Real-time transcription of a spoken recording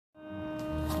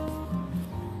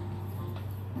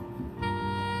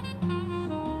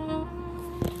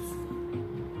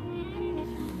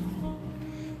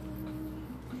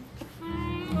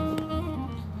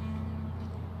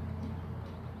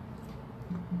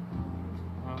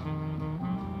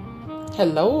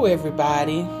Hello,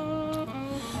 everybody.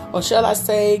 Or shall I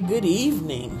say, good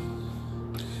evening.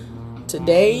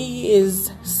 Today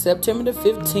is September the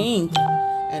 15th,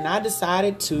 and I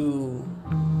decided to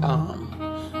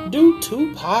do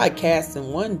 2 podcasts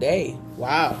in one day.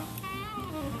 Wow.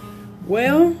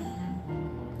 Well,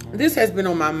 this has been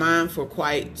on my mind for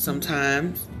quite some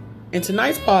time. And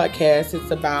tonight's podcast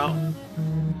is about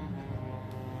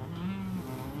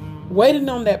waiting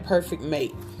on that perfect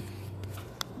mate.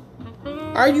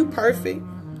 Are you perfect?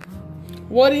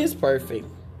 What is perfect?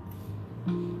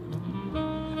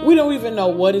 We don't even know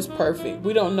what is perfect.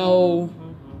 We don't know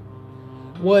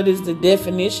what is the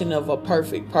definition of a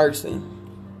perfect person.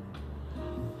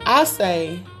 I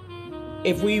say,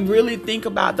 if we really think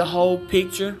about the whole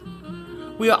picture,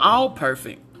 we are all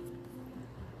perfect.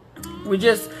 We're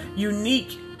just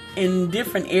unique in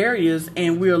different areas,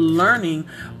 and we're learning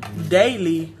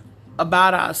daily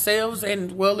about ourselves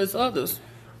and as well as others.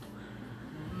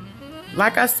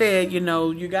 Like I said,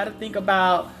 you got to think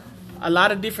about a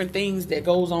lot of different things that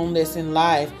goes on that's in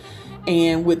life.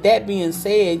 And with that being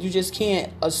said, you just can't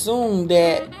assume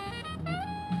that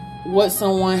what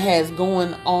someone has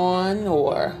going on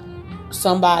or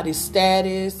somebody's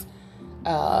status,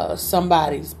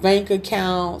 somebody's bank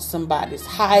account, somebody's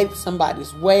height,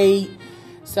 somebody's weight,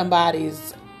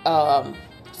 somebody's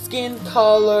skin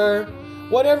color,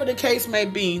 whatever the case may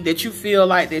be that you feel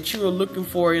like that you are looking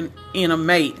for in a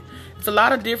mate. It's a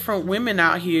lot of different women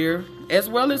out here as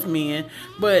well as men,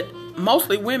 but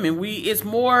mostly women. It's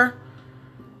more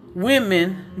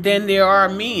women than there are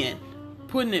men,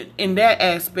 putting it in that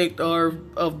aspect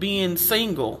of being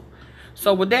single.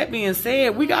 So with that being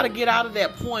said, we got to get out of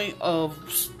that point of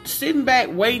sitting back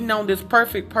waiting on this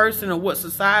perfect person or what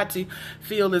society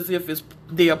feel as if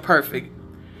they're perfect.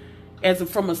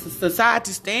 From a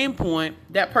society standpoint,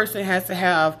 that person has to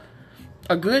have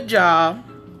a good job.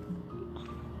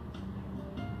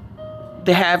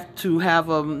 They have to have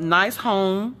a nice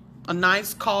home, a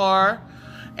nice car,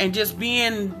 and just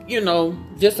being,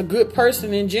 just a good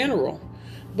person in general.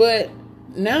 But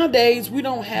nowadays, we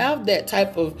don't have that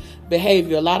type of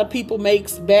behavior. A lot of people make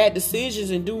bad decisions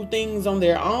and do things on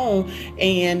their own,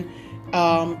 and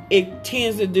it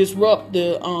tends to disrupt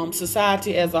the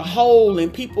society as a whole,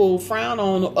 and people frown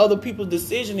on other people's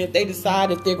decision if they decide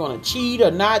if they're going to cheat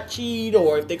or not cheat,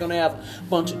 or if they're going to have a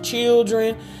bunch of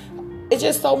children. It's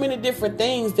just so many different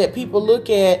things that people look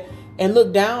at and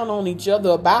look down on each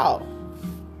other about.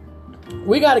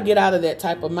 We got to get out of that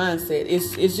type of mindset.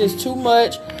 It's just too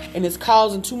much, and it's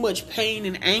causing too much pain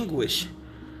and anguish.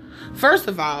 First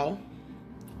of all,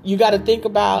 you got to think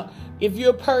about, if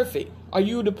you're perfect, are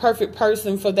you the perfect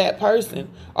person for that person?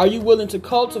 Are you willing to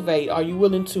cultivate? Are you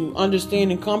willing to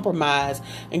understand and compromise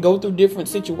and go through different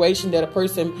situations that a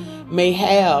person may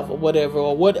have or whatever,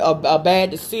 or what a bad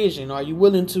decision? Are you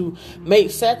willing to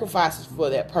make sacrifices for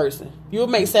that person? You'll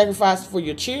make sacrifices for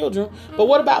your children, but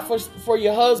what about for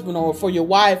your husband or for your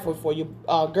wife or for your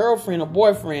girlfriend or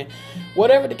boyfriend?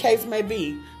 Whatever the case may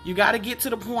be, you got to get to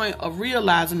the point of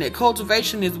realizing that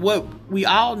cultivation is what we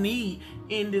all need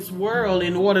in this world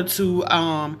in order to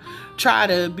try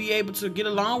to be able to get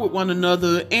along with one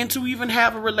another and to even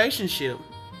have a relationship.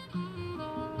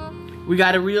 We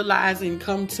got to realize and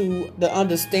come to the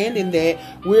understanding that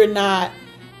we're not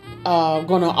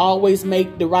going to always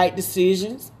make the right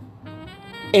decisions,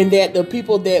 and that the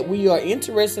people that we are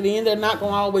interested in, they're not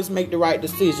going to always make the right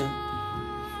decision.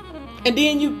 And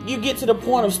then you get to the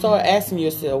point of start asking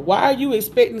yourself, why are you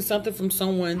expecting something from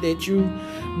someone that you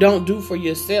don't do for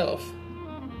yourself?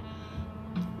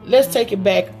 Let's take it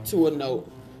back to a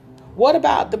note. What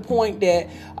about the point that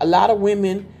a lot of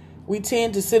women, we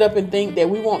tend to sit up and think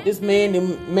that we want this man to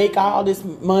make all this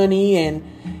money,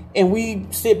 and we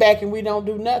sit back and we don't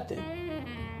do nothing.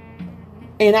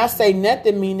 And I say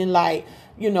nothing meaning like,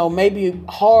 maybe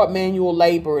hard manual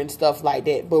labor and stuff like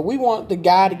that. But we want the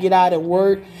guy to get out and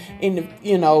work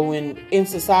in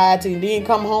society, and then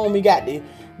come home, he got to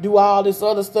do all this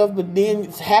other stuff. But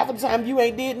then half the time you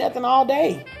ain't did nothing all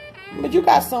day. But you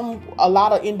got a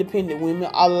lot of independent women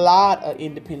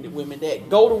that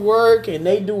go to work and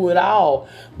they do it all.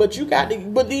 But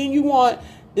then you want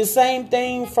the same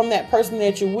thing from that person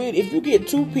that you're with. If you get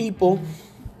 2 people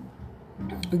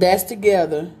that's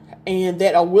together and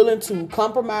that are willing to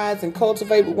compromise and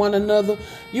cultivate with one another,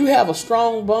 you have a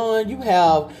strong bond. You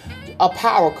have a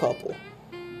power couple.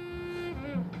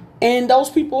 And those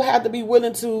people have to be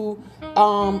willing to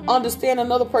understand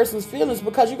another person's feelings,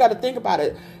 because you got to think about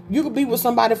it. You could be with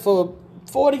somebody for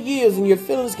 40 years and your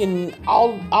feelings can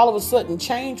all of a sudden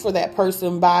change for that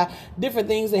person by different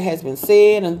things that has been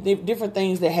said and different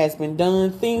things that has been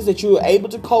done, things that you're able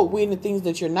to cope with and things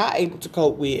that you're not able to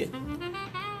cope with.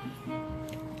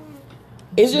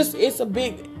 It's a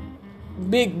big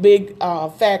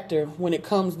factor when it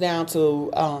comes down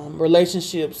to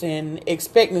relationships and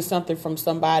expecting something from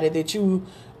somebody that you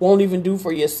won't even do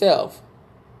for yourself.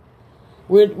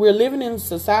 We're living in a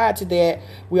society that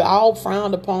we're all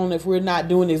frowned upon if we're not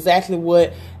doing exactly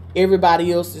what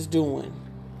everybody else is doing.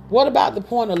 What about the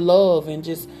point of love and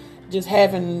just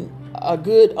having a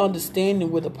good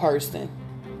understanding with a person?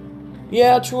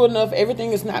 Yeah, true enough,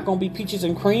 everything is not going to be peaches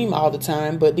and cream all the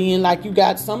time. But then, like, you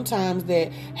got sometimes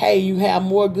that, hey, you have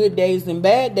more good days than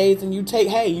bad days, and you take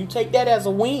that as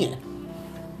a win.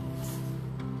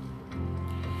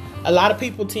 A lot of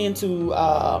people tend to,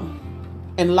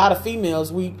 and a lot of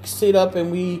females, we sit up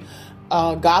and we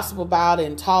gossip about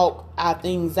and talk our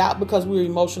things out because we're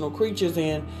emotional creatures,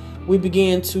 and we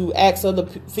begin to ask other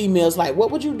females, like,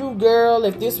 what would you do, girl,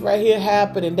 if this right here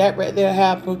happened and that right there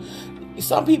happened?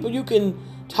 Some people you can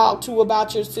talk to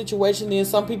about your situation, and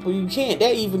some people you can't.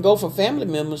 That even go for family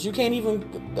members. You can't even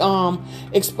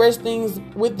express things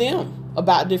with them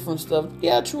about different stuff.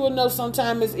 Yeah, true enough,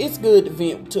 sometimes it's good to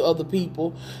vent to other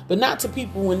people, but not to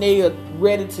people when they are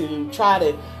ready to try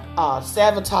to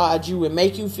sabotage you and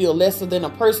make you feel lesser than a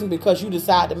person because you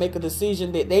decide to make a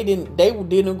decision that they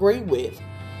didn't agree with.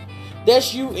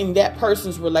 That's you in that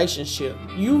person's relationship.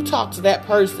 You talk to that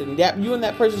person. That you and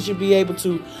that person should be able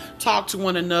to talk to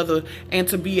one another and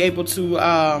to be able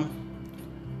to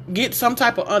get some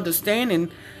type of understanding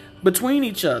between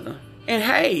each other. And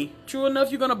hey, true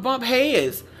enough, you're gonna bump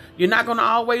heads. You're not gonna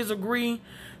always agree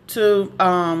to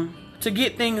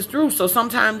get things through. So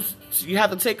sometimes you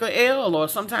have to take a L, or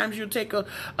sometimes you take a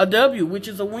W, which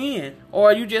is a win.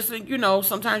 Or you just,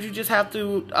 sometimes you just have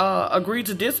to agree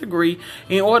to disagree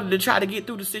in order to try to get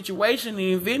through the situation. And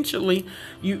eventually,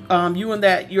 you and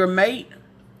your mate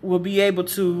will be able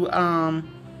to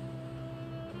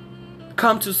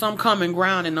come to some common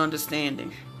ground and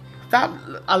understanding. Stop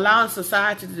allowing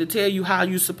society to tell you how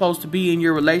you're supposed to be in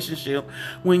your relationship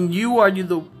when you are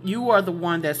the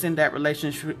one that's in that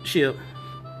relationship.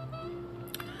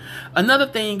 Another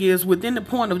thing is, within the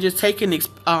point of just taking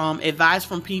advice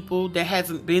from people that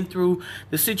hasn't been through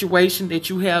the situation that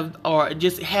you have, or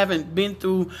just haven't been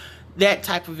through that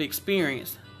type of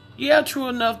experience. Yeah, true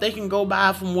enough, they can go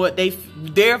by from what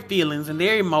their feelings and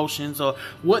their emotions, or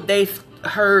what they've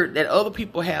heard that other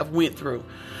people have went through.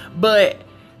 But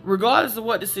regardless of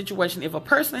what the situation, if a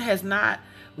person has not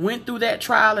went through that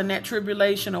trial and that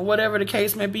tribulation, or whatever the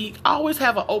case may be, always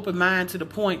have an open mind to the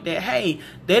point that, hey,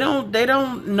 they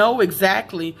don't know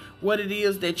exactly what it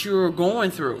is that you're going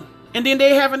through, and then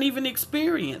they haven't even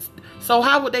experienced. So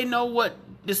how would they know what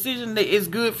decision that is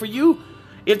good for you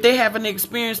if they haven't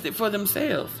experienced it for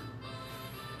themselves?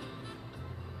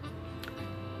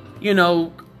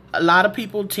 A lot of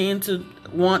people tend to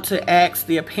want to ask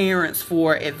their parents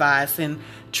for advice, and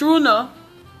true enough,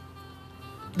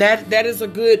 that is a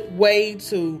good way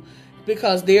to,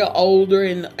 because they're older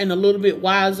and a little bit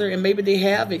wiser, and maybe they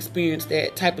have experienced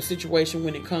that type of situation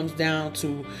when it comes down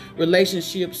to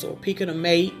relationships, or picking a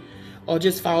mate, or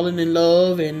just falling in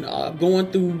love, and going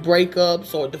through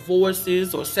breakups or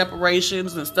divorces or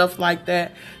separations and stuff like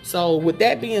that. So with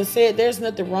that being said, there's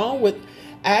nothing wrong with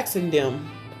asking them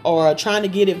or trying to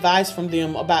get advice from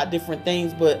them about different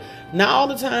things, but not all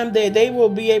the time that they will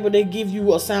be able to give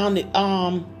you a sound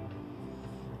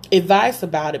advice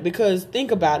about it. Because think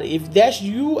about it, if that's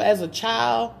you as a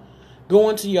child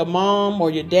going to your mom or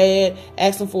your dad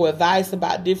asking for advice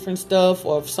about different stuff,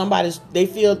 or if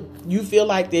you feel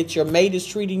like that your mate is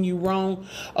treating you wrong,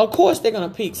 of course they're going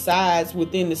to pick sides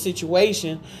within the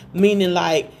situation, meaning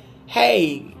like,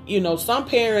 hey, some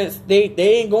parents, they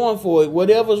ain't going for it.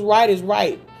 Whatever's right is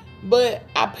right. But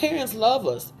our parents love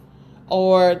us,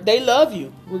 or they love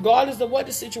you regardless of what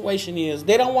the situation is.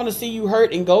 They don't want to see you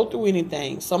hurt and go through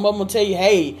anything. Some of them will tell you,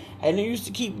 hey, and they used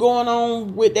to keep going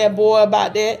on with that boy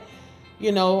about that.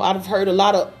 I've heard a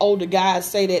lot of older guys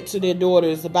say that to their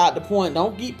daughters about the point,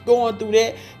 don't keep going through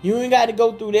that. You ain't got to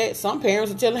go through that. Some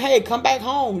parents are telling, hey, come back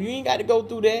home. You ain't got to go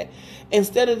through that.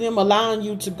 Instead of them allowing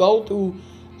you to go through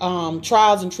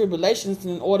trials and tribulations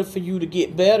in order for you to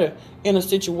get better in a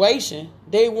situation,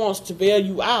 they wants to bail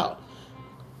you out.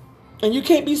 And you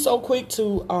can't be so quick to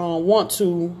want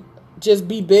to just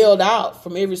be bailed out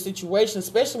from every situation,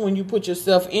 especially when you put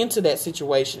yourself into that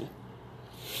situation.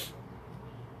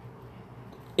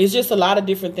 It's just a lot of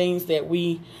different things that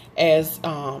we, as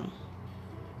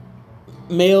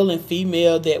male and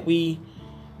female, that we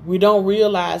don't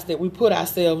realize that we put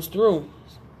ourselves through.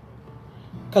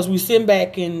 Because we sit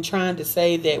back and trying to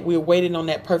say that we're waiting on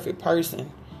that perfect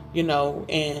person,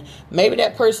 and maybe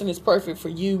that person is perfect for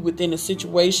you within the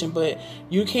situation, but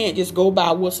you can't just go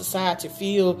by what society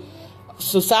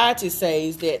society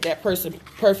says that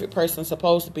perfect person is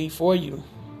supposed to be for you.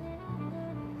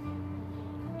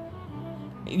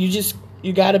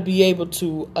 You got to be able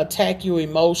to attack your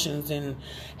emotions and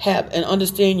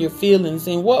understand your feelings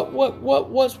and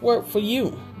what's worked for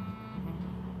you.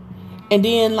 And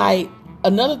then, like,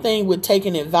 another thing with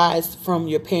taking advice from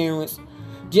your parents,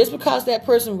 just because that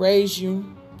person raised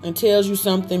you and tells you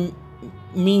something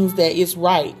means that it's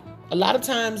right. A lot of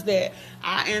times that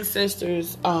our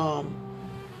ancestors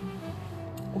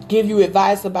give you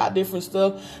advice about different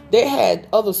stuff, they had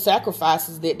other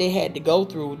sacrifices that they had to go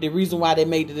through. The reason why they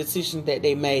made the decisions that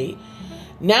they made.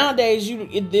 Nowadays,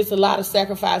 there's a lot of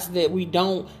sacrifices that we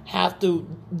don't have to,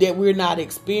 that we're not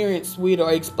experienced with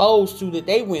or exposed to, that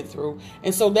they went through.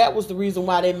 And so that was the reason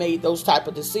why they made those type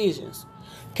of decisions.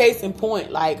 Case in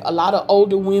point, like a lot of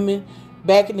older women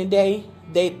back in the day,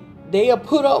 they are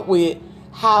put up with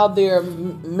how their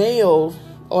males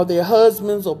or their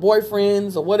husbands or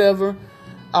boyfriends or whatever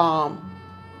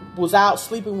was out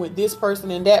sleeping with this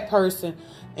person and that person,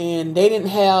 and they didn't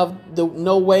have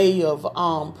no way of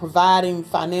providing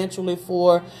financially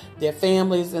for their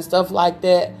families and stuff like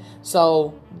that.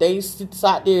 So they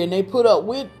sat there and they put up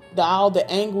with all the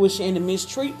anguish and the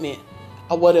mistreatment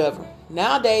or whatever.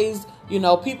 Nowadays,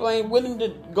 people ain't willing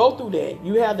to go through that.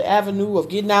 You have the avenue of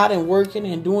getting out and working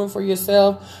and doing for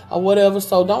yourself or whatever.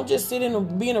 So don't just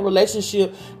be in a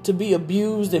relationship to be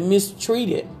abused and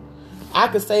mistreated. I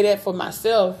could say that for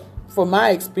myself, from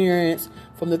my experience,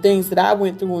 from the things that I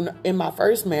went through in my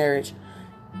first marriage.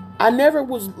 I never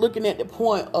was looking at the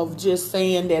point of just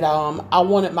saying that I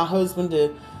wanted my husband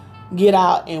to get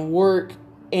out and work,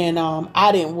 and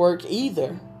I didn't work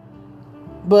either.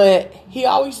 But he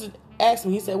always asked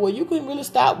me, he said, well, you couldn't really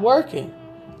stop working.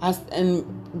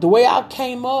 And the way I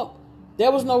came up, there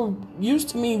was no use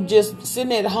to me just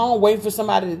sitting at home waiting for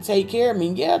somebody to take care of me.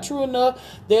 Yeah, true enough,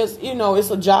 there's, it's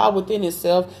a job within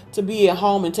itself to be at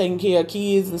home and taking care of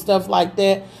kids and stuff like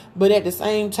that. But at the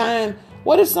same time,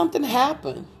 what if something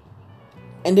happened?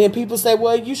 And then people say,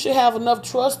 well, you should have enough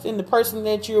trust in the person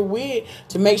that you're with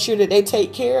to make sure that they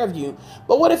take care of you.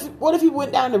 But what if you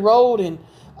went down the road and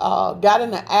got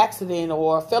in an accident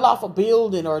or fell off a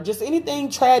building or just anything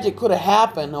tragic could have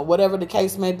happened or whatever the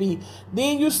case may be?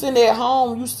 Then you sitting at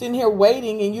home, you sitting here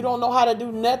waiting, and you don't know how to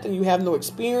do nothing. You have no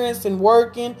experience in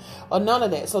working or none of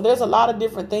that. So there's a lot of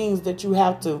different things that you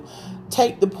have to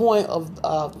take the point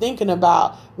of thinking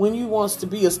about when you want to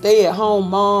be a stay-at-home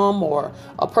mom or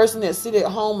a person that sit at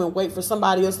home and wait for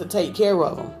somebody else to take care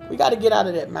of them. We got to get out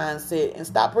of that mindset and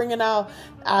stop bringing our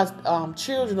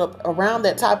children up around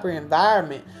that type of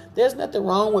environment. There's nothing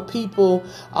wrong with people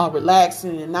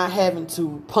relaxing and not having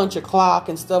to punch a clock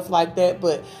and stuff like that.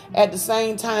 But at the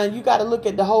same time, you got to look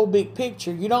at the whole big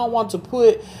picture. You don't want to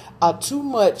put too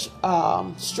much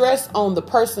stress on the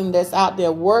person that's out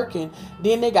there working.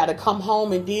 Then they got to come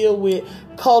home and deal with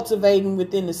cultivating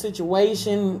within the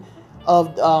situation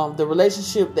of the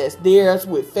relationship that's theirs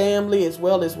with family as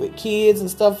well as with kids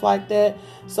and stuff like that.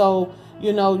 So,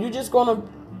 you're just going to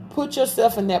put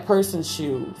yourself in that person's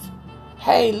shoes.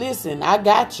 Hey, listen, I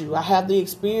got you. I have the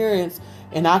experience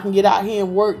and I can get out here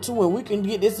and work too. And we can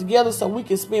get this together so we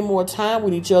can spend more time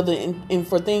with each other and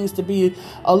for things to be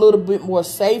a little bit more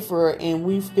safer, and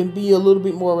we can be a little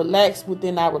bit more relaxed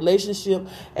within our relationship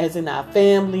as in our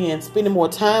family and spending more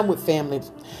time with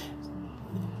families.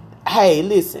 Hey,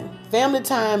 listen, family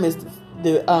time is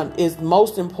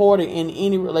most important in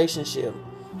any relationship.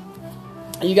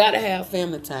 You got to have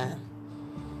family time.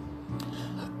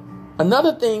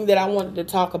 Another thing that I wanted to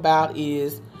talk about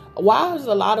is, why is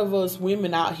a lot of us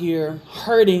women out here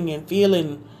hurting and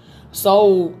feeling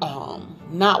so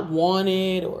not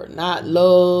wanted or not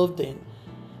loved and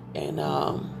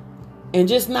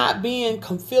just not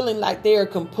feeling like they're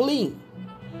complete?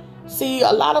 See,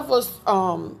 a lot of us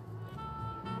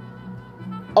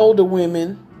older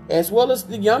women, as well as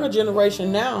the younger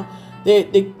generation now,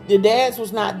 the dads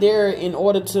was not there in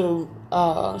order to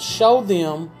show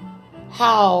them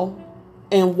how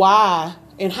and why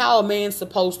and how a man's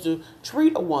supposed to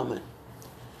treat a woman.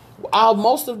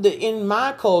 In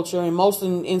my culture and most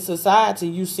in society,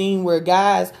 you've seen where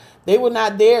guys, they were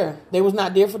not there. They was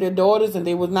not there for their daughters, and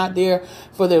they was not there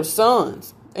for their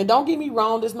sons. And don't get me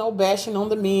wrong, there's no bashing on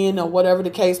the men or whatever the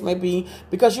case may be,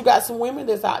 because you got some women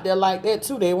that's out there like that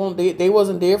too. They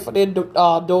wasn't there for their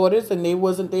daughters, and they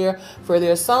wasn't there for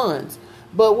their sons.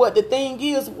 But what the thing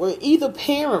is, either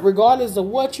parent, regardless of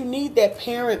what you need, that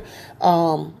parent,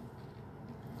 how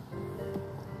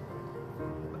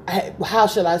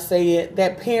should I say it?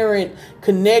 That parent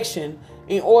connection,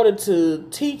 in order to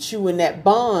teach you in that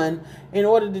bond, in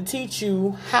order to teach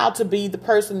you how to be the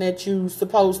person that you're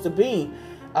supposed to be.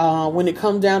 when it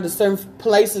comes down to certain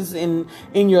places in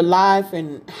your life,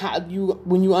 and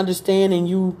when you understand and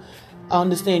you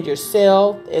understand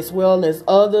yourself as well as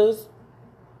others,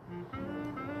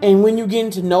 and when you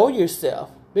get to know yourself,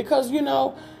 because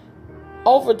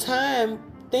over time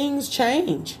things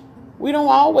change. We don't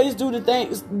always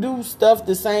do stuff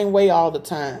the same way all the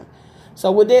time.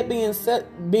 So with that being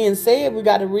said, we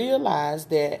got to realize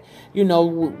that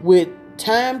with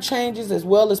time changes as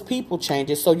well as people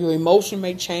changes, so your emotion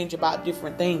may change about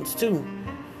different things too.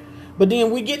 But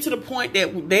then we get to the point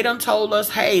that they done told us,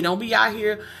 hey, don't be out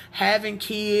here having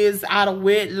kids out of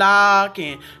wedlock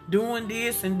and doing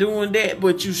this and doing that.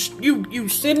 But you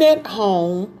sitting at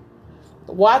home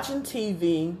watching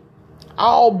TV,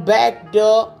 all backed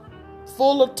up,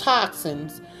 full of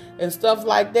toxins and stuff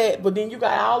like that. But then you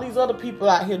got all these other people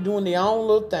out here doing their own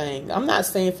little thing. I'm not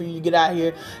saying for you to get out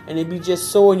here and it be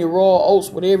just sowing your raw oats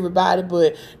with everybody.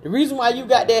 But the reason why you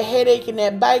got that headache and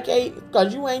that backache is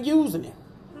because you ain't using it.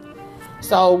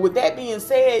 So with that being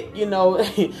said,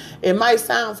 it might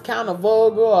sound kind of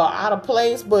vulgar or out of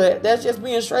place, but that's just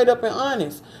being straight up and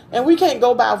honest. And we can't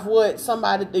go by what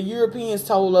the Europeans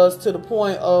told us, to the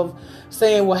point of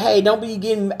saying, well, hey, don't be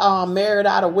getting married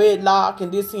out of wedlock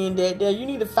and this and that. You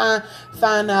need to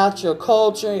find out your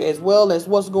culture as well as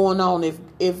what's going on.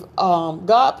 If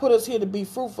God put us here to be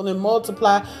fruitful and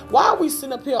multiply, why are we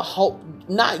sitting up here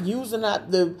not using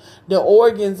the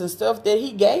organs and stuff that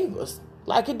He gave us?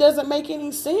 Like, it doesn't make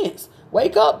any sense.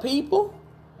 Wake up, people.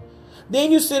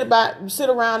 Then you sit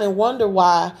around and wonder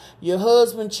why your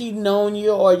husband cheating on you,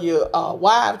 or your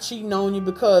wife cheating on you,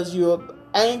 because you're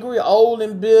angry, old,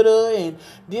 and bitter, and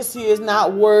this here is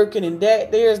not working, and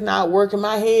that there is not working.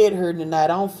 My head hurting tonight. I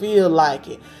don't feel like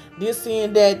it. This here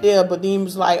and that there. But then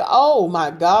it's like, oh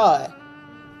my God,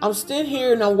 I'm still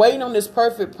here and I'm waiting on this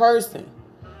perfect person,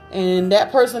 and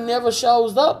that person never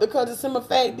shows up, because the simple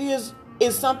fact is,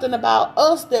 it's something about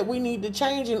us that we need to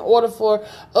change in order for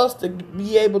us to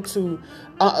be able to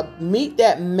meet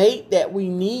that mate that we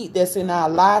need, that's in our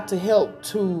life, to help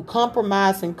to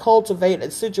compromise and cultivate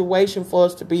a situation for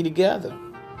us to be together.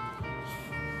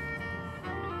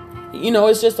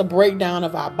 It's just a breakdown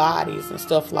of our bodies and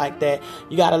stuff like that.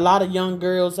 You got a lot of young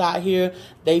girls out here.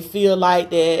 They feel like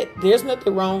that there's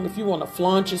nothing wrong if you want to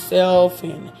flaunt yourself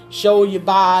and show your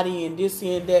body and this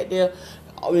and that there.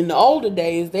 In the older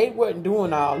days, they weren't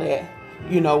doing all that,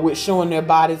 with showing their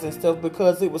bodies and stuff,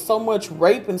 because it was so much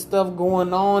rape and stuff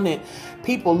going on, and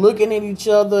people looking at each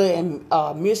other and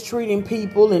mistreating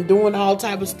people and doing all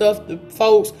type of stuff to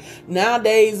folks.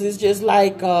 Nowadays, it's just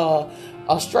like a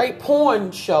straight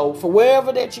porn show for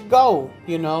wherever that you go,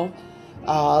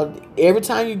 Every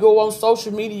time you go on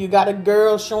social media, you got a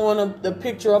girl showing the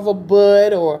picture of a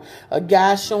butt, or a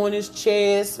guy showing his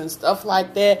chest and stuff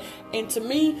like that. And to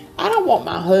me, I don't want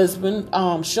my husband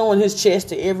showing his chest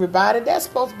to everybody. That's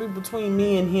supposed to be between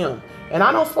me and him. And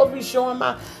I don't supposed to be showing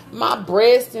my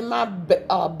breast and my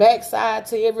backside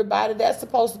to everybody. That's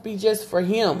supposed to be just for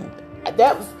him.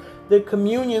 That was the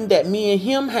communion that me and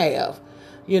him have,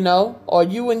 or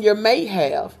you and your mate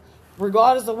have.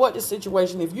 Regardless of what the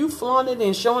situation, if you flaunt it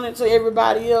and showing it to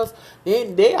everybody else,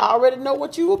 then they already know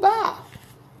what you about.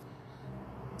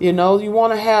 You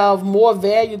want to have more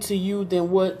value to you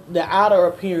than what the outer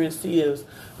appearance is.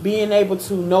 Being able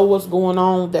to know what's going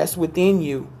on that's within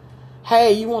you.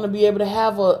 Hey, you want to be able to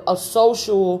have a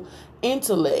social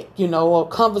intellect, a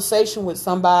conversation with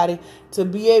somebody, to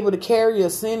be able to carry a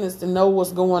sentence, to know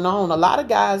what's going on. A lot of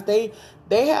guys, they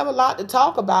have a lot to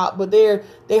talk about, but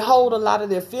they hold a lot of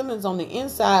their feelings on the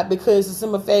inside, because the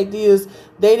simple fact is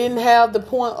they didn't have the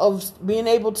point of being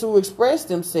able to express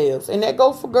themselves. And that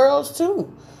goes for girls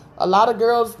too. A lot of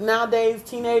girls nowadays,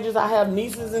 teenagers, I have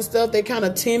nieces and stuff, they kind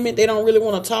of timid. They don't really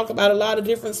want to talk about a lot of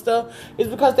different stuff. It's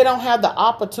because they don't have the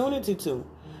opportunity to.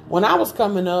 When I was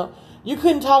coming up, you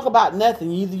couldn't talk about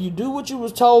nothing. Either you do what you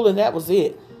was told and that was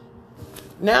it.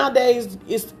 Nowadays,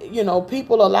 it's,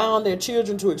 people allowing their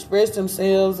children to express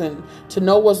themselves and to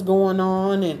know what's going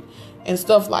on and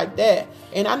stuff like that.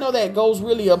 And I know that goes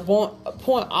really a point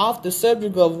off the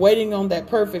subject of waiting on that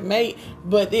perfect mate,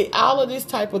 but all of this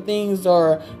type of things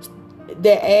that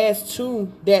adds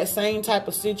to that same type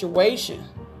of situation.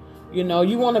 You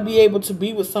want to be able to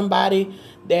be with somebody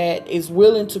that is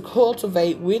willing to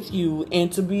cultivate with you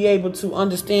and to be able to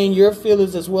understand your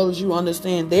feelings as well as you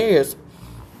understand theirs.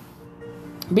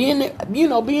 Being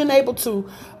able to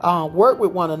work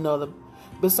with one another.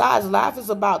 Besides, life is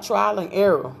about trial and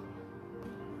error.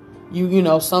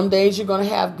 Some days you're going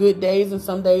to have good days and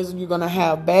some days you're going to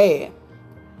have bad.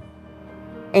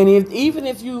 And even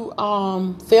if you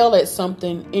fail at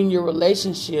something in your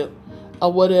relationship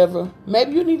or whatever,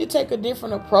 maybe you need to take a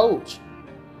different approach.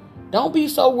 Don't be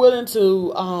so willing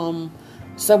to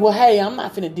say, well, hey, I'm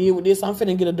not finna deal with this. I'm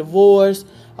finna get a divorce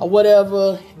or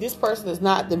whatever. This person is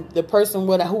not the person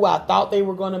who I thought they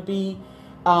were going to be.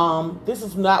 This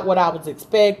is not what I was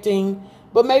expecting.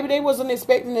 But maybe they wasn't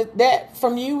expecting that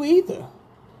from you either.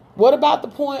 What about the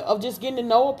point of just getting to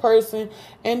know a person,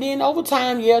 and then over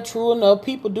time, yeah, true enough,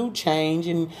 people do change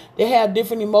and they have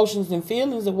different emotions and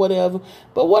feelings or whatever.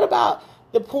 But what about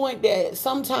the point that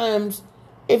sometimes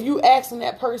if you asking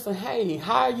that person, hey,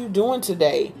 how are you doing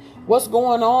today? What's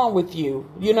going on with you?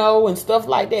 You know, and stuff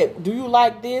like that. Do you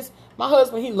like this? My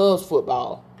husband, he loves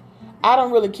football. I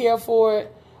don't really care for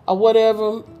it or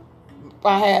whatever.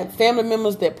 I had family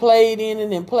members that played in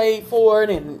it and played for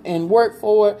it and worked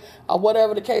for it or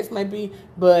whatever the case may be.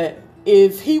 But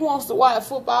if he wants to watch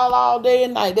football all day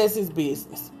and night, that's his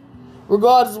business.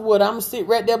 Regardless of what, I'm going to sit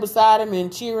right there beside him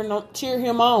and cheer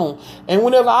him on. And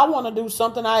whenever I want to do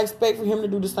something, I expect for him to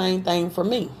do the same thing for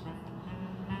me.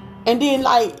 And then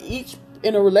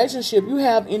in a relationship, you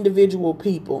have individual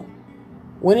people.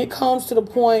 When it comes to the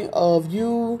point of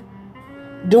you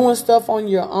doing stuff on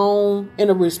your own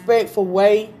in a respectful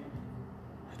way,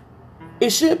 it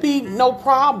should be no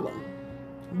problem.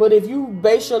 But if you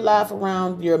base your life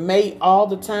around your mate all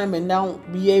the time and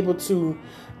don't be able to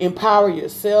empower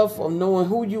yourself or knowing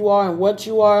who you are and what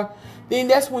you are, then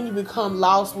that's when you become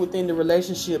lost within the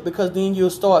relationship, because then you'll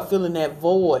start feeling that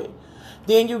void.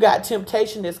 Then you got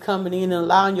temptation that's coming in and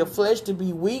allowing your flesh to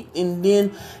be weak. And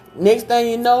then next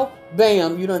thing you know,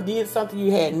 bam, you done did something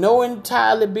you had no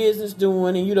entirely business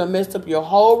doing, and you done messed up your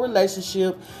whole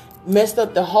relationship, messed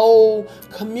up the whole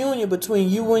communion between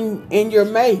you and your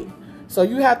mate. So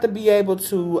you have to be able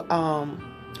to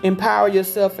empower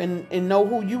yourself and know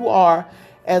who you are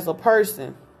as a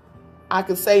person. I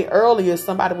could say earlier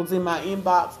somebody was in my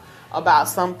inbox about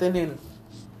something, and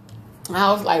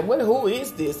I was like, who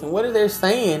is this? And what are they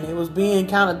saying? It was being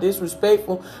kind of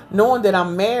disrespectful, knowing that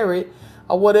I'm married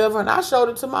or whatever. And I showed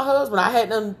it to my husband. I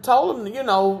hadn't told him, you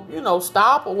know,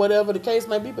 stop or whatever the case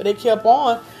may be, but they kept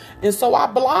on. And so I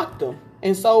blocked them.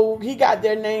 And so he got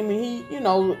their name and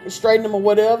he, straightened them or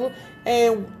whatever.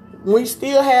 And we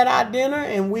still had our dinner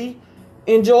and we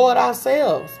enjoyed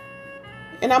ourselves.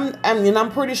 And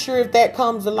I'm pretty sure if that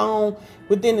comes along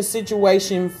within the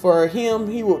situation for him,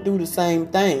 he will do the same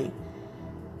thing.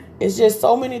 It's just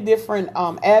so many different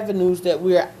avenues that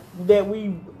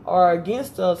we are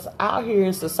against us out here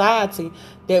in society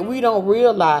that we don't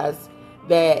realize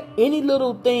that any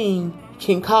little thing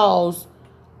can cause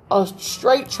a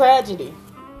straight tragedy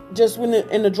just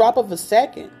in the drop of a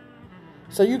second.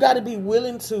 So you got to be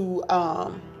willing to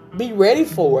be ready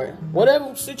for it.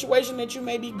 Whatever situation that you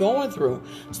may be going through.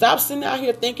 Stop sitting out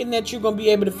here thinking that you're going to be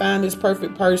able to find this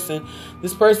perfect person.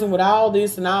 This person with all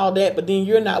this and all that. But then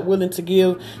you're not willing to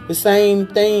give the same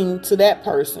thing to that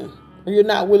person. Or you're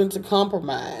not willing to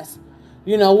compromise.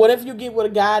 What if you get with a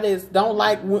guy that don't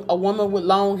like a woman with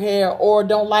long hair or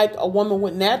don't like a woman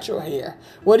with natural hair?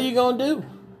 What are you going to do?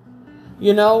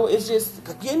 It's just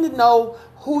getting to know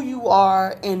who you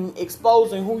are and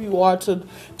exposing who you are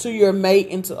to your mate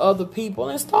and to other people,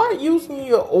 and start using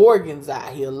your organs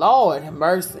out here. Lord have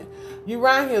mercy. You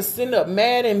around here sitting up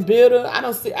mad and bitter.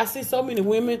 I see so many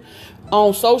women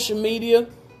on social media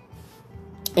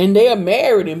and they are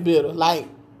married and bitter. Like,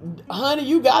 honey,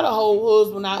 you got a whole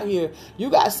husband out here.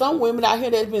 You got some women out here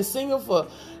that's been single for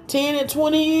 10 and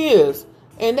 20 years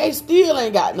and they still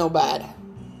ain't got nobody.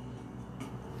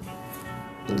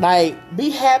 Like, be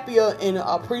happier and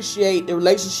appreciate the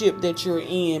relationship that you're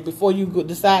in before you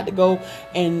decide to go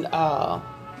and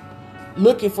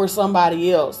looking for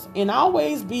somebody else. And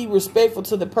always be respectful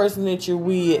to the person that you're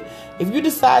with. If you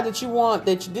decide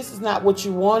that this is not what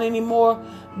you want anymore,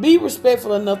 be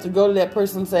respectful enough to go to that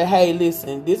person and say, hey,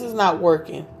 listen, this is not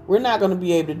working. We're not going to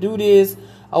be able to do this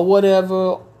or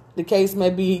whatever the case may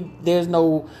be. There's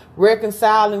no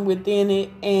reconciling within it.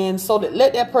 And so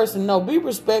let that person know. Be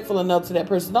respectful enough to that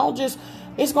person.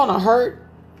 It's going to hurt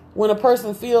when a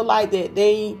person feel like that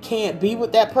they can't be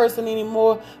with that person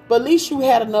anymore. But at least you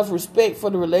had enough respect for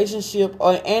the relationship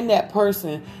and that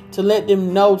person to let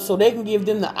them know, so they can give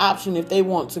them the option if they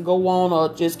want to go on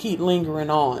or just keep lingering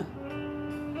on.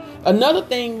 Another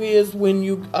thing is when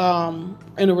you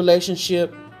in a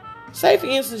relationship, say for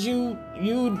instance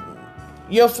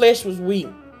your flesh was weak.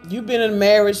 You've been in a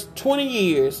marriage 20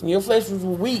 years and your flesh was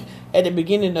weak at the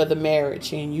beginning of the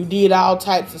marriage, and you did all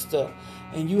types of stuff.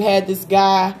 And you had this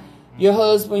guy, your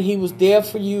husband, he was there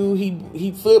for you.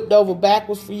 He flipped over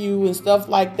backwards for you and stuff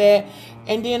like that.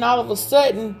 And then all of a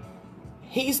sudden,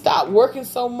 he stopped working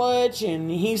so much and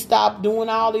he stopped doing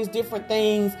all these different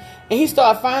things. And he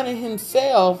started finding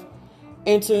himself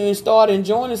and to start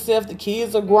enjoying himself, the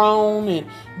kids are grown and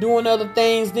doing other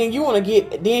things, then you want to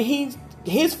get, then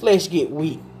his flesh get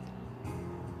weak.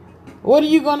 What are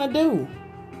you going to do?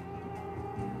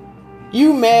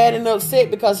 You mad and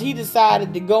upset because he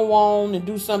decided to go on and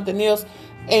do something else,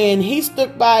 and he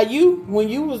stuck by you when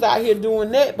you was out here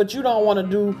doing that, but you don't want to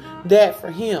do that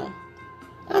for him.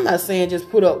 I'm not saying just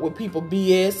put up with people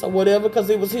BS or whatever, because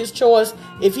it was his choice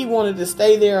if he wanted to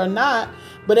stay there or not.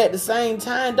 But at the same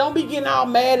time, don't be getting all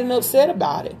mad and upset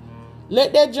about it.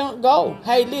 Let that junk go.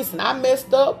 Hey, listen, I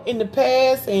messed up in the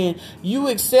past and you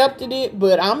accepted it,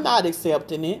 but I'm not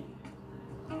accepting it.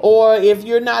 Or if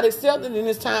you're not accepting it, then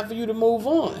it's time for you to move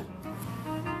on.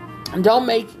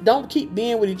 Don't keep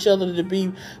being with each other to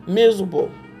be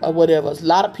miserable or whatever. A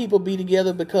lot of people be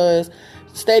together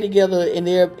stay together and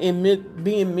they're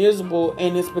being miserable,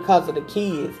 and it's because of the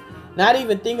kids. Not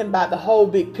even thinking about the whole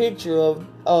big picture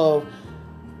of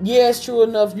yes, true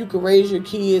enough, you can raise your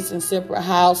kids in separate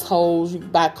households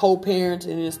by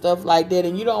co-parenting and stuff like that,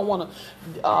 and you don't want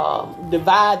to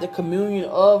divide the communion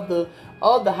of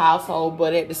the household,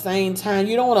 but at the same time,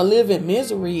 you don't want to live in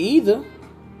misery either.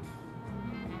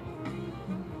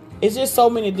 It's just so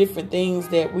many different things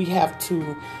that we have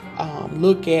to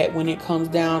look at when it comes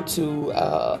down to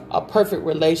a perfect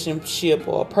relationship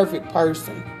or a perfect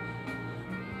person.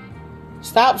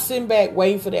 Stop sitting back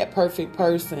waiting for that perfect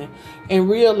person and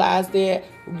realize that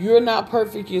you're not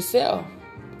perfect yourself,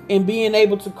 and being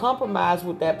able to compromise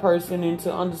with that person and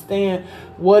to understand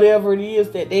whatever it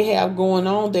is that they have going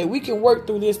on, that we can work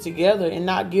through this together and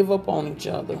not give up on each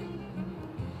other.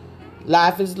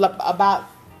 Life is about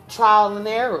trial and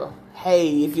error.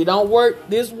 Hey, if you don't work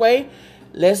this way,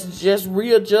 let's just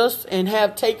readjust and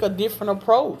take a different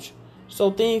approach so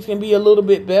things can be a little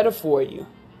bit better for you.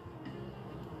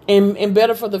 And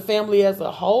better for the family as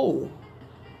a whole.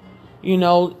 You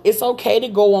know, it's okay to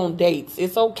go on dates.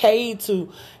 It's okay to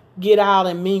get out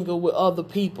and mingle with other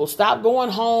people. Stop going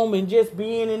home and just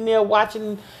being in there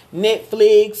watching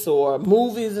Netflix or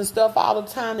movies and stuff all the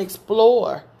time.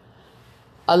 Explore.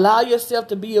 Allow yourself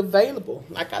to be available.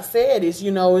 Like I said, it's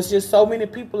just so many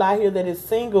people out here that is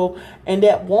single and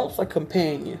that wants a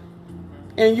companion.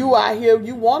 And you out here,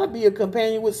 you want to be a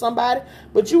companion with somebody,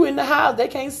 but you in the house, they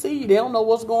can't see you. They don't know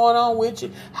what's going on with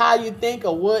you, how you think,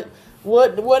 or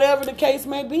whatever the case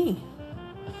may be.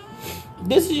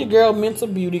 This is your girl, Mental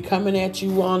Beauty, coming at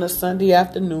you on a Sunday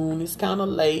afternoon. It's kind of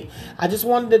late. I just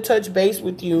wanted to touch base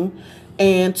with you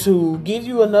and to give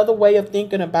you another way of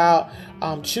thinking about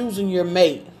choosing your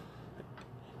mate.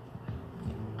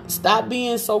 Stop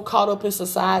being so caught up in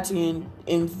society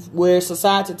and where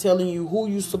society telling you who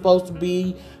you're supposed to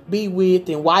be with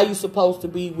and why you're supposed to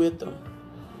be with them.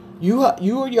 You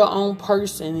are your own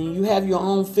person, and you have your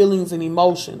own feelings and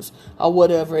emotions or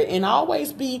whatever. And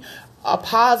always be a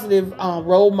positive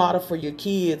role model for your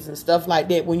kids and stuff like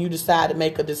that when you decide to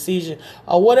make a decision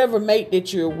or whatever mate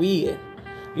that you're with.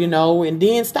 And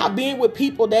then stop being with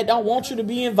people that don't want you to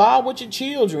be involved with your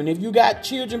children. If you got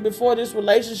children before this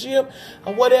relationship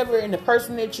or whatever, and the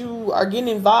person that you are getting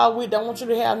involved with don't want you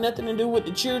to have nothing to do with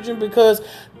the children because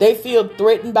they feel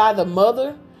threatened by the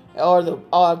mother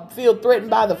or feel threatened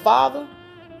by the father,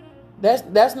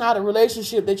 that's not a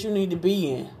relationship that you need to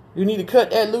be in. You need to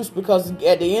cut that loose, because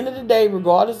at the end of the day,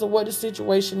 regardless of what the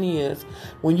situation is,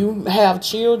 when you have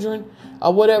children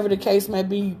or whatever the case may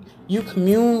be, you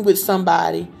commune with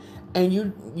somebody and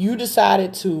you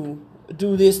decided to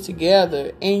do this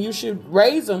together, and you should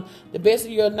raise them the best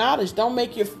of your knowledge. Don't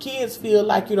make your kids feel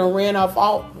like you done ran off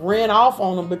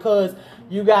on them because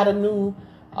you got a new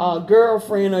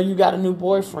girlfriend or you got a new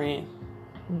boyfriend.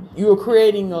 You're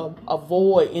creating a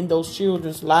void in those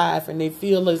children's life, and they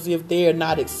feel as if they're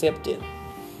not accepted.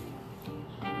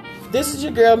 This is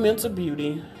your girl, Mental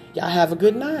Beauty. Y'all have a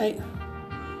good night.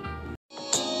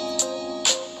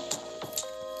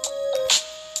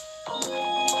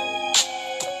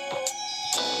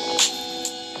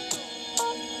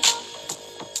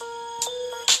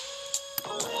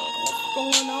 What's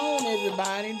going on,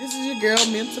 everybody? This is your girl,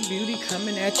 Mental Beauty,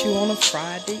 coming at you on a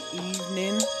Friday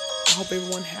evening. I hope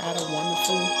everyone had a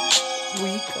wonderful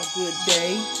week, a good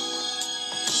day.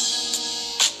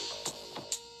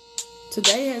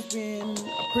 Today has been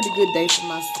a pretty good day for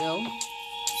myself,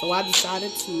 so I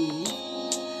decided to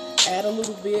add a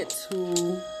little bit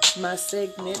to my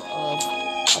segment of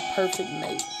a perfect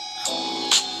mate.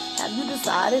 Have you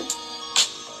decided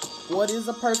what is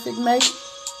a perfect mate?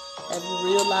 Have you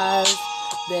realized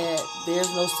that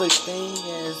there's no such thing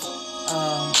as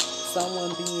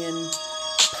someone being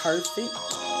perfect?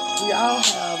 We all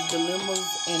have dilemmas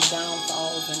and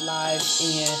downfalls in life,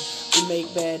 and we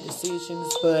make bad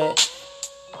decisions, but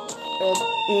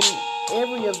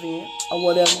every event or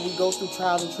whatever, we go through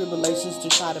trials and tribulations to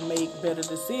try to make better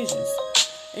decisions.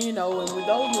 And, and with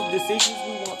those decisions,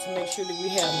 we want to make sure that we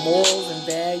have morals and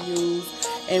values,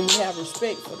 and we have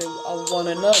respect for one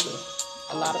another.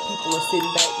 A lot of people are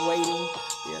sitting back waiting.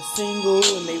 They're single,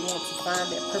 and they want to find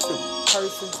that perfect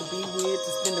person to be with,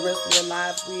 to spend the rest of their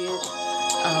lives with.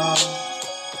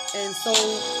 And so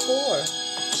forth.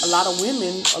 A lot of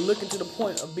women are looking to the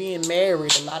point of being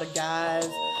married. A lot of guys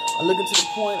are looking to the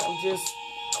point of just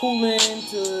cooling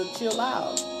to chill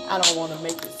out. I don't want to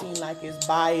make it seem like it's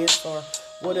biased or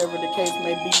whatever the case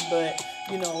may be, but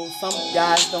some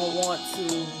guys don't want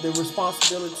the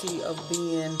responsibility of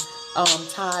being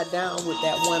tied down with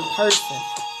that one person.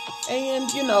 And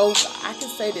I can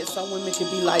say that some women can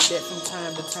be like that from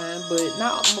time to time, but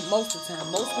not most of the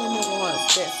time. Most women want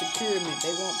that security.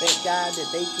 They want that guy that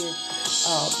they can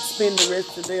spend the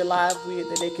rest of their life with,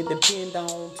 that they can depend on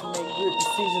to make good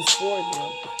decisions for them,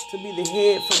 to be the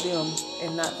head for them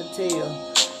and not the tail.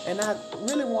 And I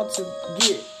really want to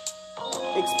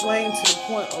explain to the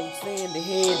point of saying the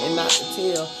head and not the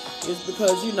tail is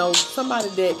because, somebody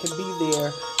that can be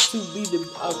there to be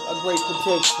a great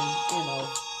protection,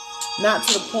 not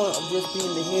to the point of just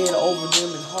being the head over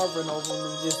them and hovering over them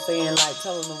and just saying,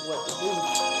 telling them what to do,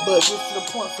 but just to the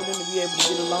point for them to be able to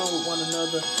get along with one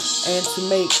another and to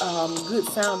make good,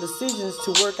 sound decisions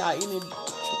to work out any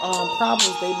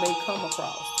problems they may come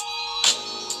across.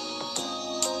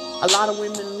 A lot of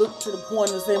women look to the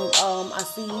point and say, I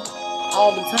see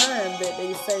all the time that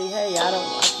they say, hey, I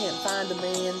can't find a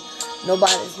man.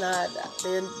 Nobody's not,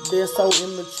 they're so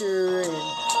immature, and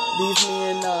these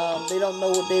men, they don't know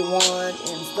what they want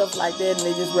and stuff like that, and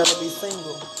they just rather be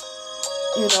single.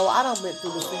 I done went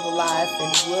through the single life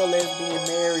and as well as being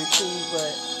married too,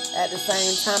 but at the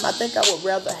same time, I think I would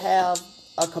rather have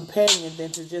a companion than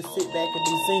to just sit back and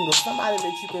be single. Somebody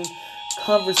that you can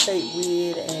conversate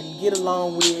with and get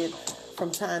along with from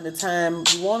time to time.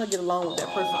 You want to get along with that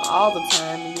person all the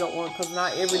time, and you don't want, because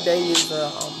not every day is a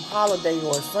holiday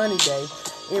or a sunny day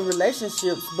in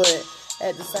relationships, but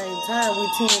at the same time, we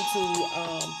tend to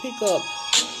pick up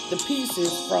the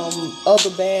pieces from other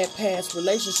bad past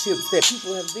relationships that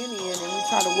people have been in, and we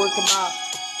try to work them out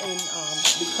and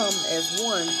become as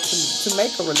one to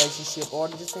make a relationship, or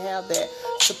just to have that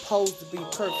supposed to be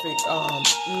perfect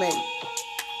mate.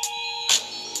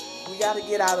 We got to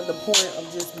get out of the point of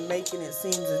just making it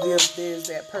seem as if there's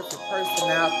that perfect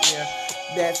person out there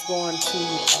that's going to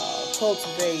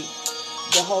cultivate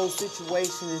the whole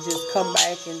situation and just come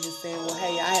back and just saying, well,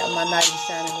 hey, I have my knight in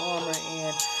shining armor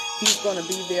and he's going to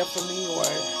be there for me, or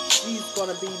she's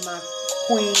going to be my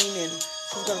queen and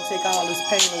she's going to take all this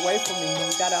pain away from me.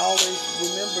 And you got to always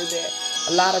remember that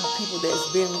a lot of people that's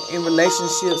been in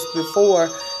relationships before,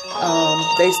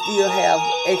 they still have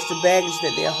extra baggage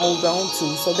that they hold on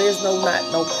to. So there's no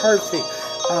perfect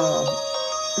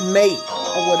mate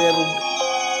or whatever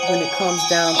when it comes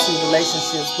down to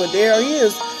relationships. But there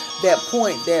is that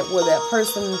point that where that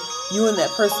person, you and that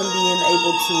person being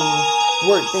able to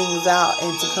work things out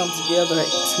and to come together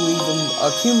to even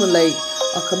accumulate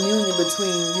a communion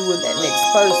between you and that next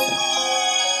person.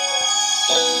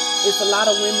 It's a lot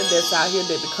of women that's out here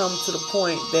that become to the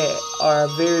point that are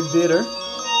very bitter.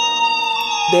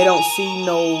 They don't see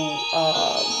no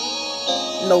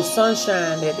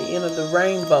sunshine at the end of the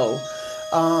rainbow.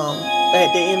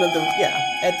 At the end of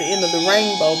the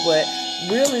rainbow, but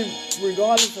really,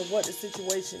 regardless of what the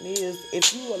situation is,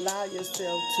 if you allow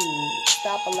yourself to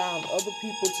stop allowing other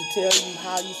people to tell you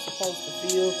how you're supposed to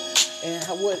feel and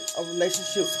what a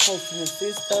relationship's supposed to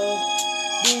consist of,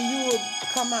 then you will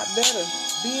come out better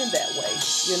being that way.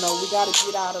 We got to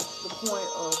get out of the point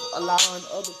of allowing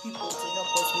other people to help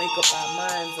us make up our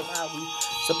minds of how we're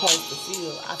supposed to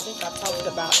feel. I think I talked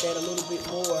about that a little bit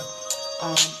more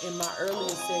in my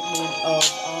earlier segment of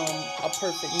a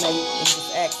perfect mate, and just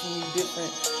asking you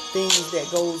different things that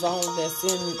goes on that's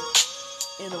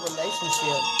in a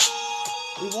relationship.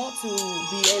 We want to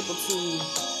be able to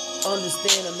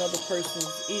understand another person's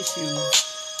issues,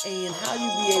 and how you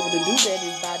be able to do that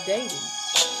is by dating.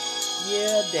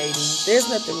 Yeah, dating. There's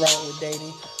nothing wrong with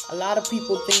dating. A lot of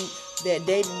people think that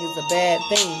dating is a bad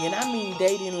thing, and I mean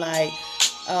dating like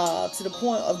to the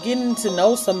point of getting to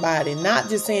know somebody, not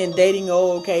just saying dating,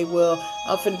 oh, okay, well,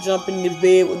 I'm finna jump in the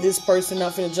bed with this person,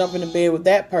 I'm finna jump in the bed with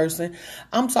that person.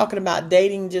 I'm talking about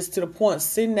dating just to the point of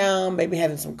sitting down, maybe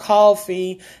having some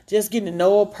coffee, just getting to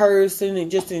know a person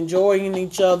and just enjoying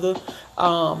each other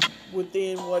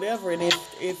within whatever. And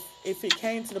if it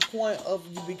came to the point of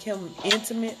you become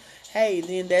intimate, hey,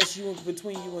 then that's you,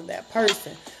 between you and that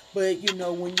person. But,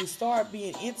 when you start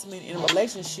being intimate in a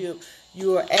relationship,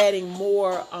 you're adding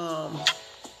more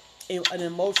an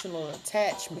emotional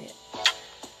attachment.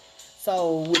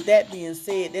 So with that being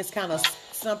said, that's kind of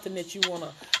something that you want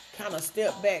to kind of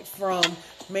step back from,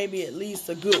 maybe at least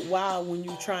a good while when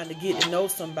you're trying to get to know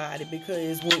somebody,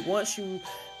 because once you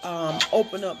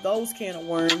open up those can of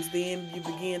worms, then you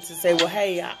begin to say, well,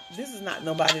 hey, this is not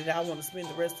nobody that I want to spend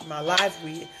the rest of my life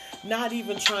with. Not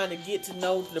even trying to get to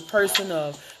know the person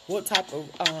of what type of,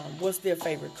 what's their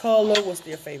favorite color, what's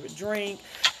their favorite drink,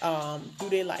 do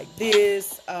they like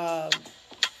this,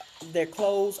 their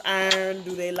clothes iron,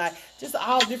 do they like, just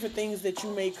all different things that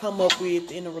you may come up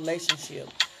with in a relationship.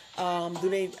 Do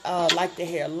they like their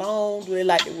hair long? Do they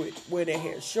like to wear their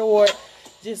hair short?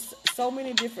 Just so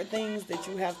many different things that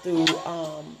you have to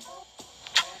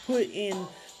put in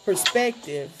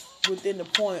perspective within the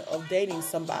point of dating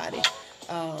somebody.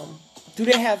 Do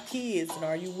they have kids, and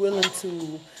are you willing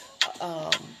to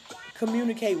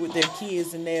communicate with their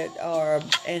kids and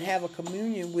and have a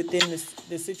communion within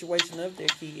the situation of their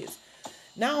kids?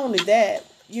 Not only that,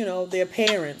 their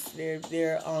parents, their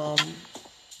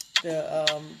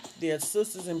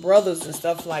sisters and brothers and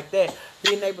stuff like that,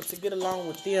 being able to get along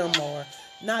with them, or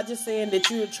not just saying that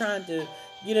you're trying to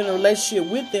get in a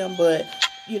relationship with them, but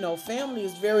family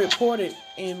is very important.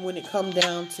 And when it comes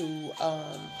down to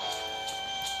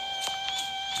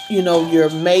your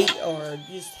mate, or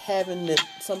just having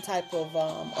some type of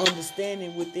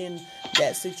understanding within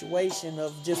that situation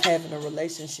of just having a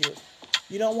relationship.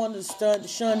 You don't want to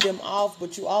shun them off,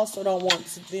 but you also don't want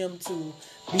them to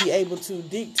be able to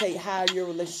dictate how your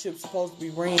relationship's supposed to be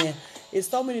ran. It's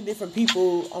so many different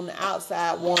people on the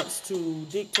outside wants to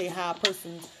dictate how a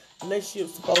person's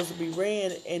relationship's supposed to be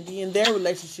ran, and then their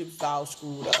relationship's all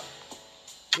screwed up.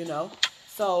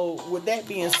 So with that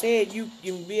being said, you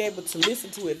can be able to listen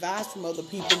to advice from other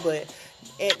people, but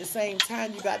at the same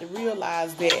time, you got to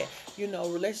realize that,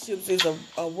 relationships is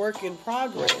a work in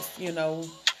progress.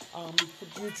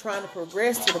 You're trying to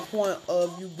progress to the point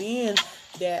of you being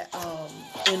that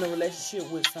in a relationship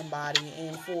with somebody,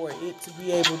 and for it to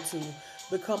be able to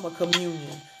become a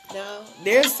communion. Now,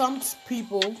 there's some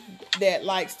people that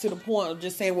likes to the point of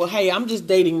just saying, well, hey, I'm just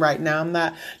dating right now. I'm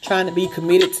not trying to be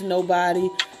committed to nobody.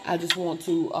 I just want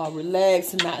to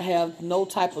relax and not have no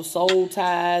type of soul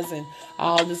ties and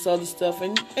all this other stuff.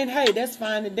 And hey, that's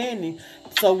fine and dandy.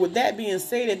 So with that being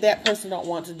said, if that person don't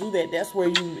want to do that, that's where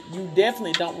you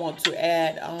definitely don't want to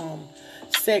add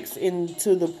sex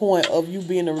into the point of you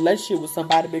being in a relationship with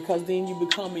somebody, because then you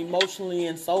become emotionally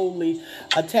and soully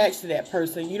attached to that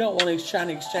person. You don't want to try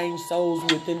to exchange souls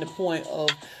within the point of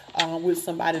with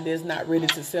somebody that's not ready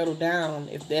to settle down,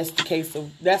 if that's the case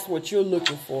of that's what you're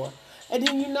looking for. And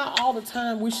then not all the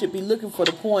time we should be looking for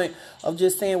the point of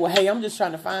just saying, well, hey, I'm just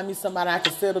trying to find me somebody I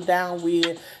can settle down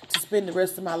with to spend the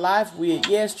rest of my life with.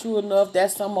 Yes, true enough,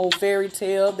 that's some old fairy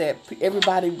tale that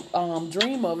everybody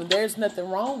dream of, and there's nothing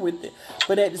wrong with it.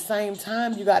 But at the same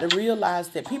time, you got to realize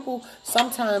that people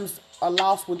sometimes are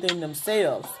lost within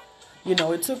themselves.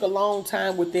 It took a long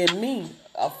time within me,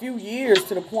 a few years,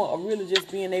 to the point of really just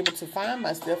being able to find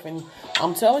myself. And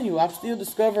I'm telling you, I'm still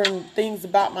discovering things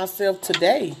about myself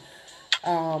today.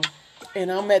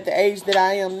 And I'm at the age that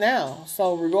I am now.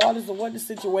 So regardless of what the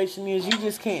situation is, you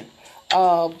just can't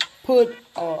put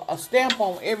a stamp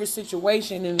on every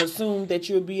situation and assume that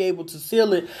you'll be able to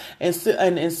seal it and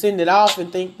send it off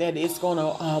and think that it's going to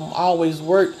always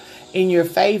work in your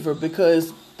favor,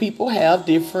 because people have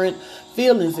different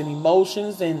feelings and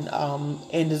emotions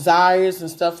and desires and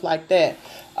stuff like that.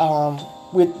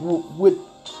 With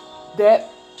that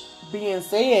being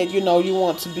said, you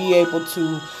want to be able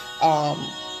to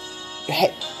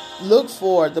look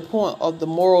for the point of the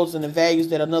morals and the values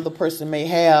that another person may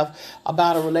have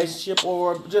about a relationship,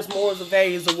 or just morals and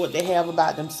values of what they have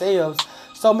about themselves.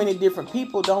 So many different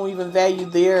people don't even value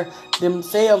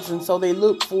themselves, and so they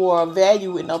look for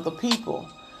value in other people.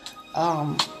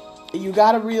 You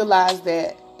got to realize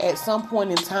that at some point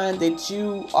in time that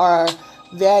you are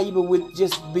valuable with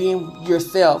just being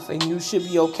yourself, and you should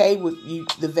be okay with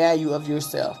the value of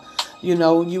yourself. You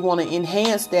want to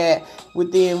enhance that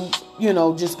within,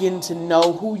 just getting to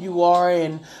know who you are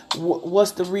and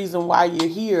what's the reason why you're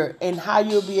here, and how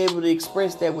you'll be able to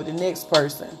express that with the next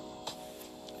person.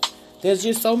 There's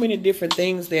just so many different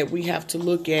things that we have to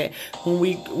look at when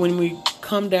we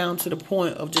come down to the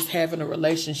point of just having a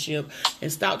relationship,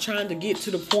 and stop trying to get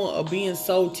to the point of being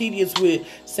so tedious with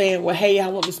saying, well, hey, I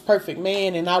want this perfect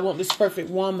man and I want this perfect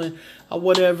woman or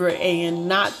whatever, and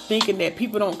not thinking that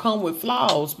people don't come with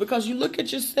flaws, because you look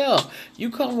at yourself, you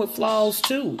come with flaws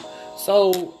too.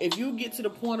 So if you get to the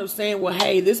point of saying, well,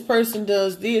 hey, this person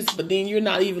does this, but then you're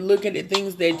not even looking at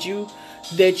things that you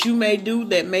may do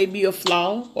that may be a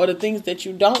flaw, or the things that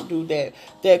you don't do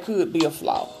that could be a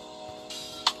flaw.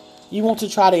 You want to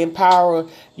try to empower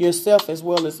yourself as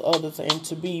well as others, and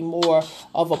to be more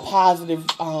of a positive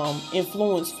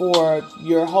influence for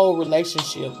your whole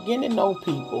relationship. Getting to know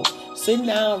people, sitting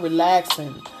down,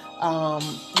 relaxing,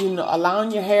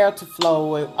 allowing your hair to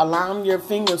flow, allowing your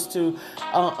fingers to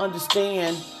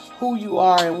understand who you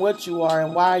are and what you are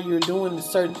and why you're doing the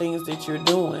certain things that you're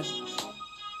doing.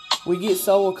 We get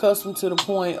so accustomed to the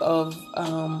point of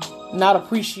not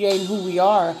appreciating who we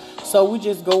are, so we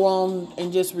just go on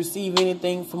and just receive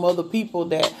anything from other people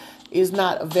that is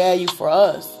not a value for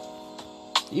us.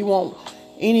 You want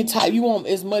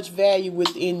as much value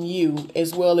within you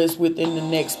as well as within the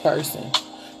next person.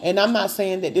 And I'm not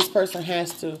saying that this person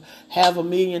has to have $1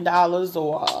 million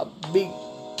or a big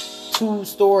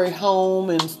 2-story home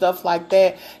and stuff like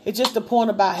that. It's just the point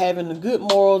about having the good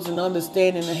morals and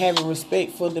understanding and having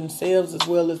respect for themselves as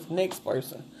well as the next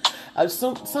person.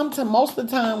 Sometimes, most of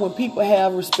the time, when people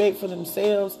have respect for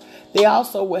themselves, they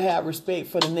also will have respect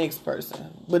for the next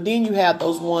person. But then you have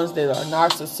those ones that are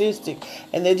narcissistic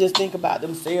and they just think about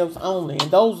themselves only. And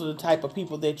those are the type of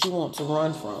people that you want to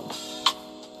run from.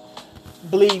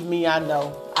 Believe me, I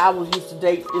know. I used to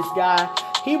date this guy.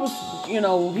 He was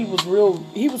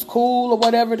cool or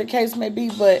whatever the case may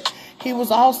be, but he was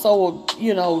also,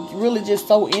 really just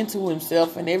so into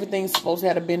himself, and everything's supposed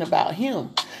to have been about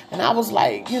him. And I was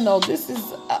like,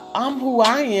 I'm who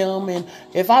I am, and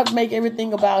if I make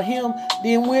everything about him,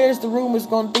 then where's the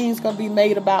things going to be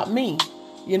made about me,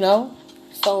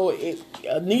 So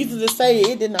needless to say,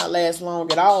 it did not last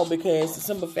long at all, because the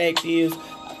simple fact is,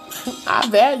 I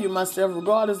value myself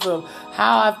regardless of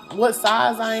what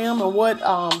size I am, and what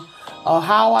or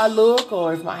how I look,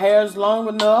 or if my hair is long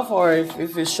enough, or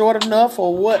if it's short enough,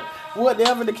 or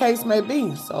whatever the case may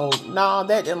be. So no,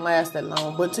 that didn't last that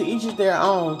long. But to each their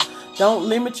own. Don't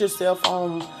limit yourself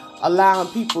on allowing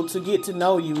people to get to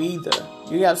know you either.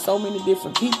 You have so many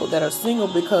different people that are single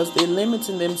because they're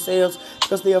limiting themselves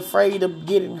because they're afraid of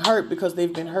getting hurt because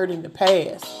they've been hurt in the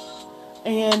past.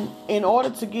 And in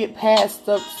order to get past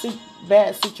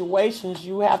bad situations,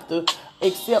 you have to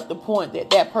accept the point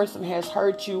that person has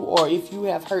hurt you, or if you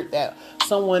have hurt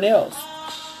someone else.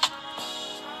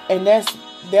 And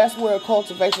that's where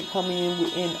cultivation comes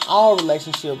in all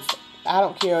relationships. I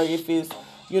don't care if it's,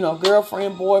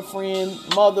 girlfriend, boyfriend,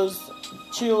 mothers,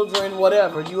 children,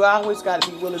 whatever. You always got to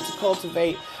be willing to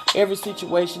cultivate every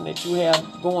situation that you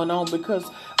have going on, because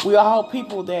we are all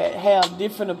people that have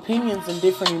different opinions and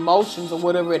different emotions or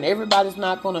whatever, and everybody's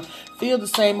not going to feel the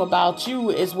same about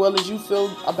you as well as you feel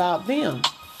about them.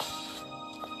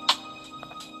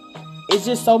 It's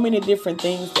just so many different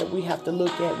things that we have to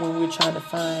look at when we're trying to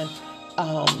find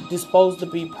this supposed to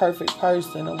be perfect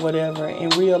person or whatever,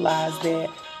 and realize that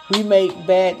we make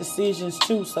bad decisions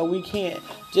too, so we can't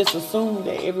just assume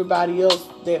that everybody else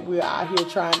that we're out here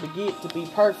trying to get to be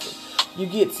perfect. You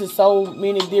get to so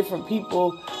many different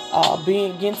people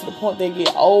getting to the point they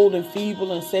get old and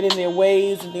feeble and set in their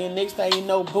ways, and then next thing you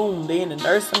know, boom, they're in a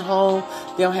nursing home.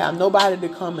 They don't have nobody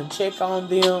to come and check on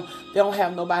them. They don't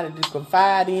have nobody to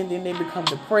confide in. Then they become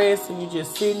depressed, and you're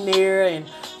just sitting there, and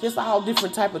just all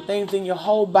different type of things in your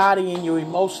whole body and your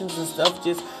emotions and stuff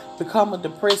just become a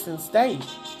depressing state.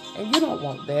 And you don't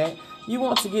want that. You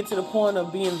want to get to the point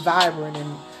of being vibrant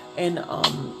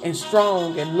and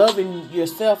strong and loving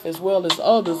yourself as well as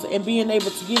others, and being able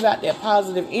to give out that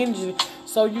positive energy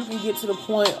so you can get to the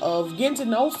point of getting to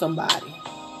know somebody.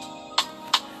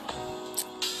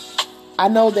 I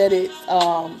know that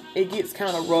it gets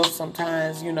kind of rough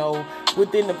sometimes,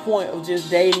 within the point of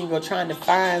just dating or trying to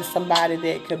find somebody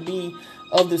that could be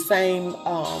of the same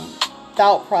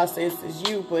thought process as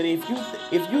you. But if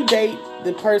you date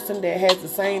the person that has the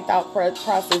same thought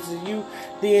process as you,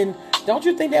 then don't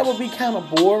you think that would be kind of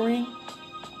boring?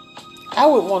 I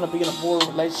would want to be in a boring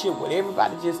relationship where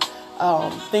everybody just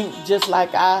think just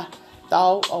like I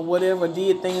thought or whatever,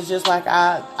 did things just like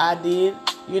I did.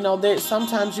 That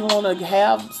sometimes you want to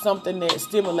have something that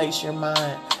stimulates your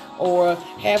mind, or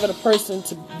having a person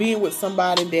to be with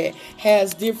somebody that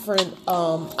has different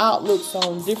outlooks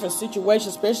on different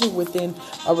situations, especially within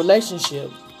a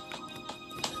relationship.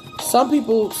 Some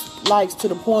people likes to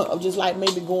the point of just like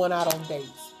maybe going out on dates.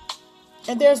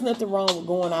 And there's nothing wrong with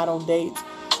going out on dates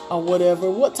or whatever.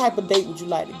 What type of date would you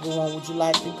like to go on? Would you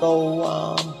like to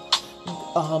go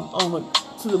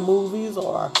to the movies,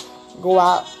 or go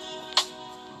out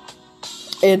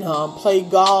and play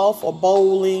golf or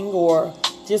bowling, or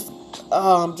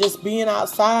just being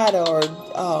outside, or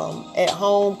at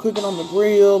home cooking on the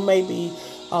grill, maybe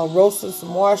roasting some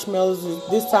marshmallows?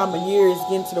 This time of year is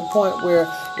getting to the point where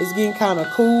it's getting kind of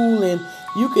cool, and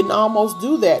you can almost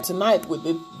do that tonight with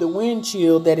the wind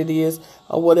chill that it is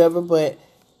or whatever. But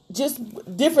just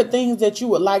different things that you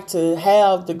would like to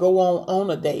have to go on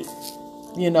a date,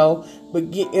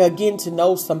 but getting to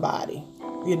know somebody.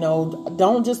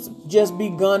 Don't just be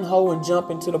gun-ho and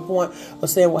jumping to the point of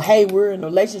saying, well, hey, we're in a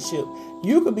relationship.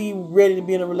 You could be ready to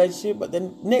be in a relationship, but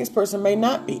the next person may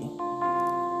not be.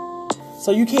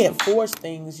 So you can't force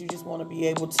things. You just want to be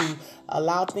able to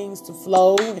allow things to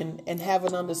flow and have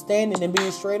an understanding and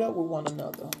being straight up with one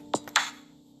another.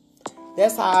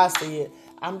 That's how I see it.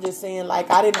 I'm just saying, like,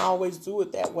 I didn't always do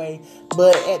it that way.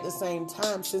 But at the same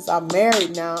time, since I'm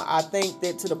married now, I think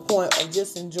that to the point of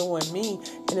just enjoying me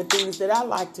and the things that I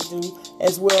like to do,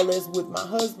 as well as with my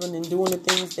husband and doing the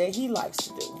things that he likes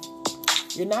to do.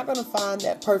 You're not going to find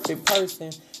that perfect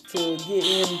person to get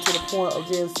into the point of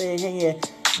just saying, hey,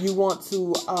 you want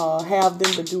to have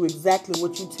them to do exactly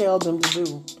what you tell them to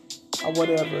do or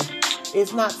whatever.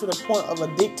 It's not to the point of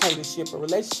a dictatorship. A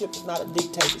relationship is not a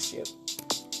dictatorship.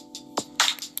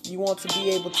 You want to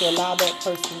be able to allow that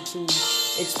person to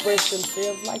express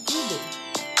themselves like you do.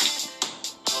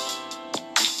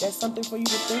 That's something for you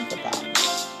to think about.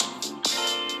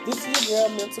 This is your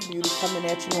girl, Mental Beauty, coming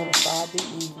at you on a Friday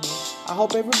evening. I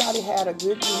hope everybody had a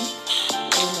good week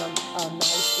and a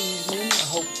nice evening. I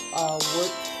hope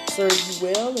work serves you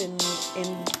well and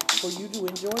for you to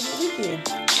enjoy your weekend.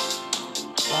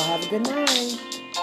 Y'all have a good night.